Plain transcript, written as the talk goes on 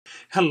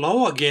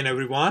Hello again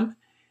everyone.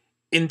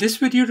 In this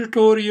video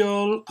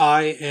tutorial,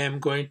 I am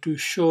going to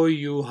show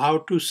you how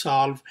to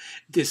solve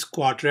this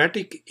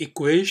quadratic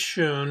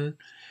equation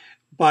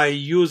by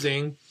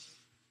using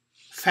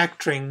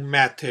factoring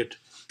method.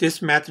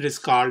 This method is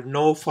called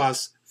no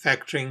fuss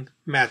factoring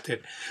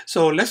method.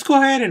 So let's go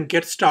ahead and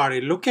get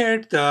started. Look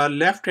at the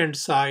left hand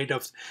side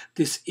of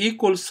this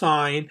equal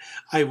sign.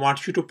 I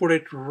want you to put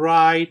it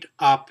right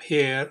up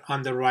here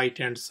on the right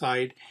hand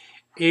side.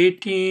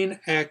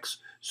 18x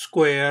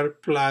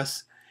squared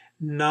plus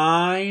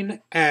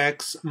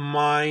 9x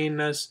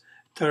minus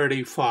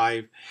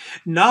 35.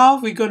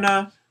 Now we're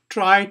gonna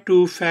try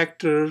to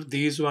factor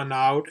these one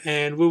out,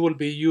 and we will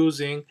be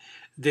using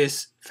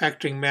this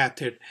factoring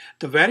method.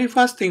 The very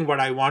first thing what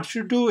I want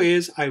you to do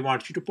is I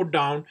want you to put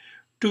down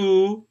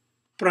two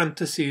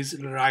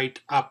parentheses right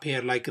up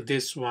here like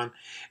this one.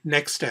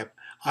 Next step,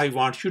 I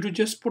want you to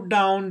just put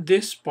down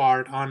this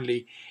part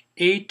only,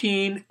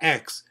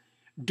 18x.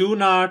 Do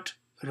not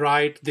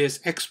write this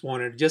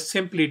exponent, just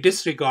simply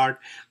disregard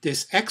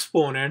this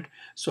exponent.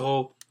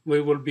 So we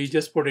will be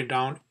just putting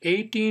down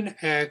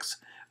 18x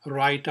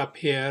right up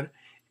here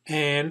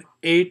and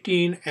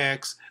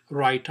 18x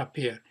right up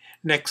here.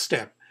 Next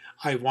step,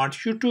 I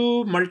want you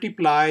to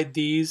multiply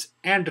these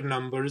AND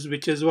numbers,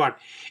 which is what?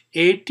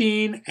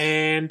 18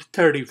 and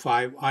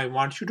 35. I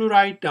want you to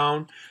write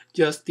down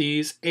just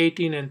these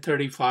 18 and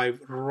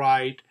 35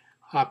 right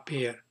up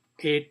here.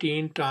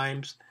 18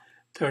 times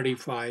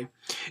 35.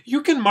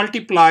 You can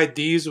multiply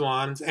these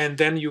ones and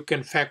then you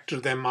can factor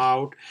them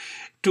out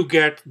to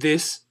get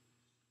this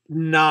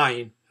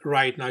 9.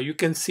 Right now you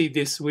can see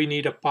this, we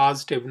need a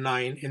positive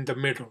 9 in the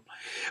middle.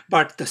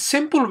 But the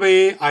simple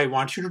way I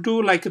want you to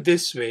do like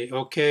this way,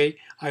 okay?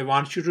 I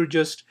want you to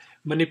just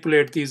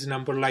manipulate these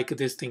numbers like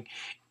this thing.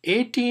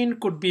 18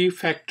 could be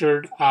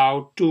factored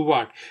out to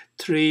what?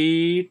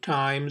 3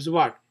 times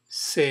what?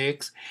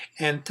 6.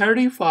 And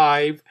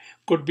 35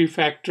 could be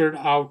factored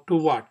out to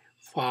what?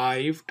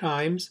 5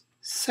 times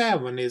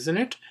 7, isn't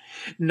it?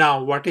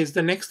 Now what is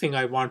the next thing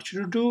I want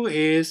you to do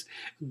is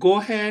go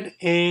ahead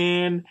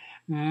and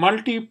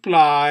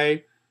multiply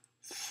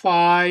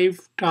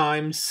 5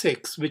 times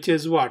 6, which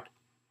is what?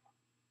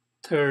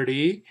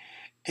 30.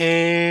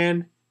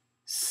 And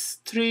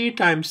 3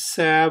 times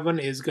 7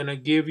 is going to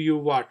give you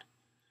what?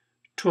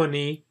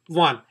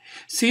 21.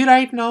 See,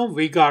 right now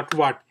we got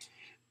what?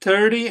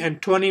 30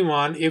 and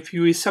 21. If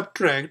you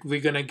subtract,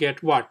 we're going to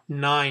get what?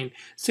 9.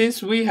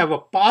 Since we have a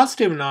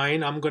positive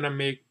 9, I'm going to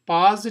make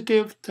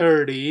positive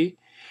 30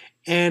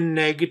 and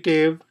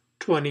negative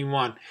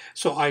 21.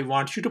 So I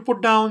want you to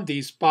put down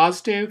these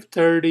positive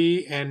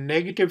 30 and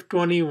negative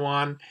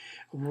 21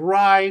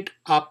 right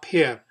up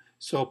here.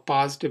 So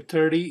positive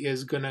 30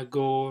 is going to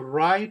go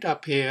right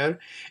up here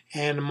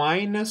and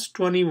minus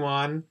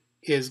 21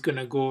 is going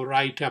to go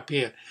right up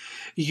here.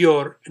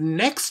 Your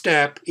next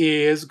step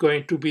is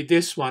going to be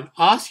this one.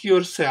 Ask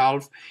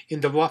yourself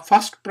in the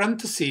first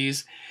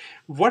parentheses,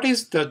 what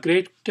is the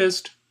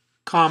greatest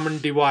common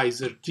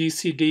divisor,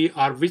 GCD,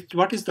 or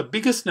what is the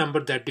biggest number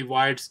that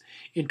divides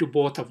into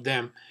both of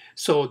them?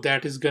 So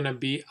that is going to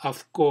be,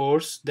 of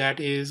course,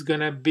 that is going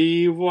to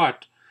be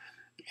what?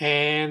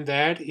 And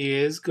that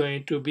is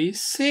going to be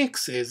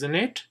 6, isn't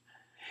it?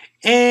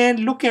 And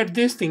look at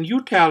this thing.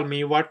 You tell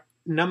me what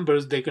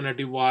numbers they're going to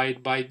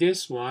divide by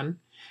this one.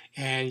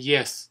 And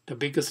yes, the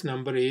biggest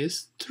number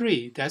is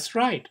 3. That's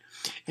right.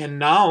 And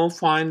now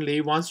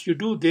finally, once you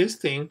do this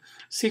thing,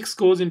 6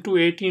 goes into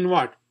 18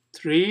 what?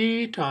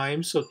 3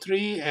 times, so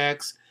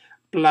 3x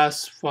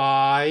plus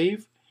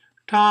 5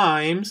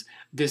 times,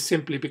 this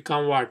simply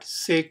become what?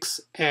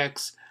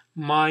 6x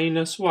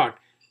minus what?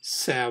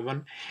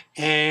 7.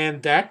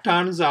 And that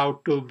turns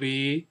out to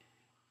be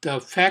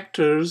the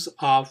factors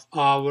of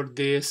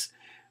this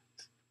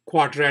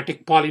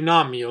quadratic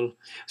polynomial.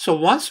 So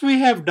once we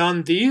have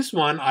done these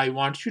one, I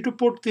want you to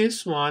put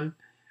this one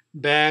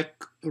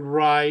back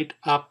right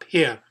up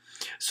here.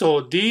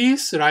 So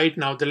these right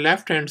now, the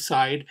left hand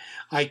side,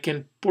 I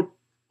can put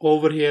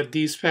over here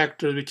these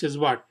factors, which is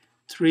what?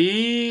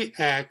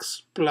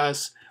 3x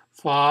plus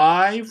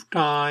 5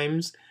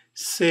 times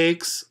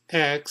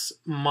 6x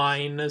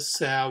minus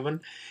 7,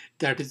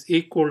 that is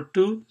equal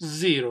to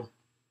 0.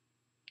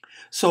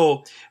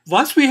 So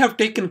once we have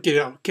taken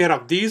care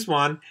of these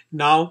one,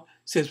 now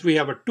since we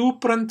have a two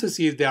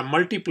parentheses, they are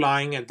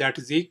multiplying and that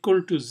is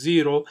equal to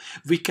 0,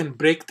 we can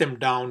break them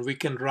down. We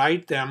can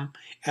write them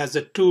as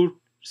a two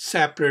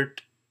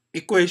separate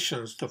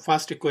equations. The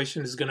first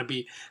equation is going to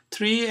be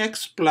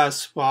 3x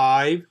plus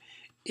 5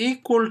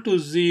 equal to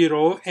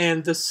 0,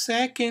 and the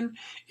second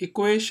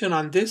equation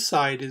on this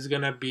side is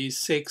going to be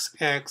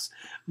 6x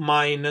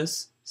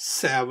minus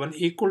 7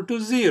 equal to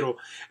 0.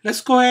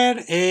 Let's go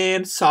ahead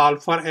and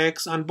solve for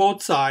x on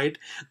both sides.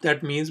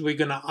 That means we're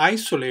going to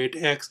isolate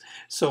x.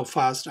 So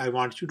first I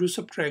want you to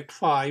subtract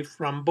 5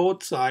 from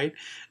both sides.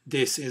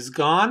 This is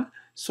gone.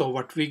 So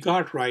what we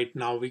got right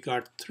now, we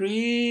got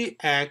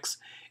 3x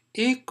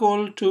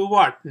equal to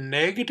what?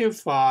 Negative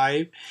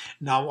 5.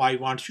 Now I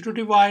want you to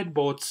divide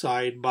both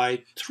sides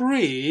by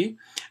 3.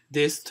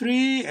 This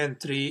 3 and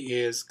 3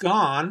 is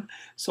gone.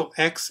 So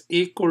x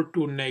equal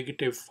to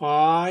negative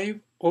 5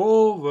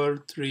 over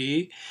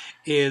 3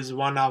 is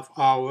one of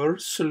our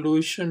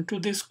solution to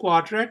this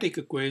quadratic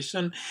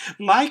equation.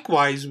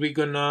 Likewise, we're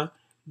gonna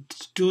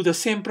do the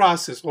same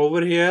process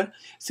over here.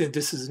 Since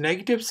this is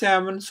negative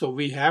 7, so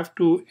we have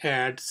to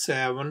add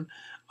 7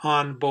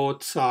 on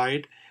both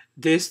sides.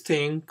 This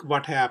thing,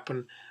 what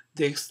happened?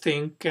 This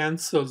thing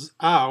cancels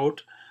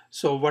out.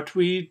 So what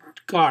we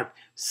got,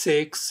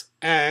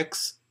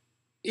 6x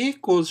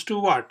equals to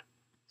what?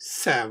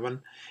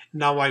 7.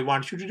 Now I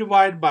want you to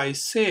divide by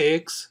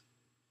 6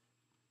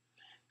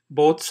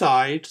 both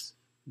sides.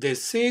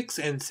 This 6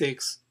 and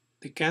 6,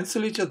 they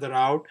cancel each other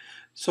out.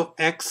 So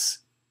x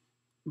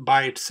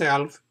by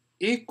itself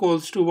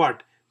equals to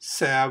what?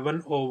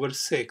 7 over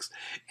 6,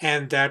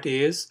 and that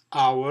is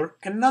our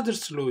another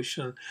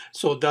solution.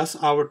 So thus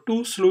our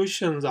two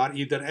solutions are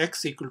either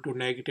x equal to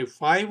negative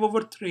 5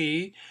 over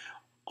 3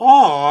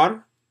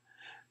 or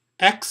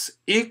x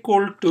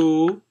equal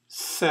to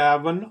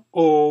 7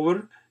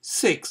 over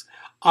 6.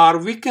 Or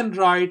we can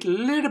write a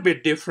little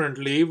bit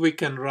differently. We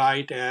can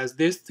write as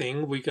this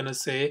thing. We're going to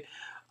say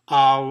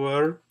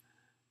our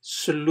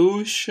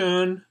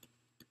solution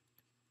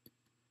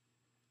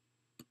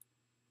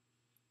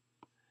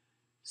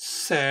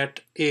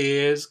set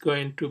is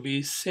going to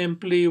be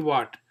simply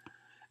what?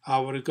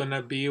 Our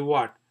gonna be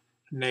what?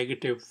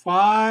 Negative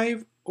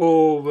 5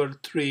 over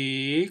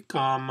 3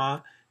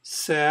 comma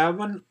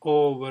 7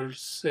 over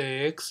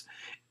 6,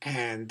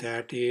 and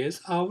that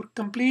is our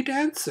complete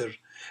answer.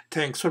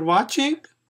 Thanks for watching.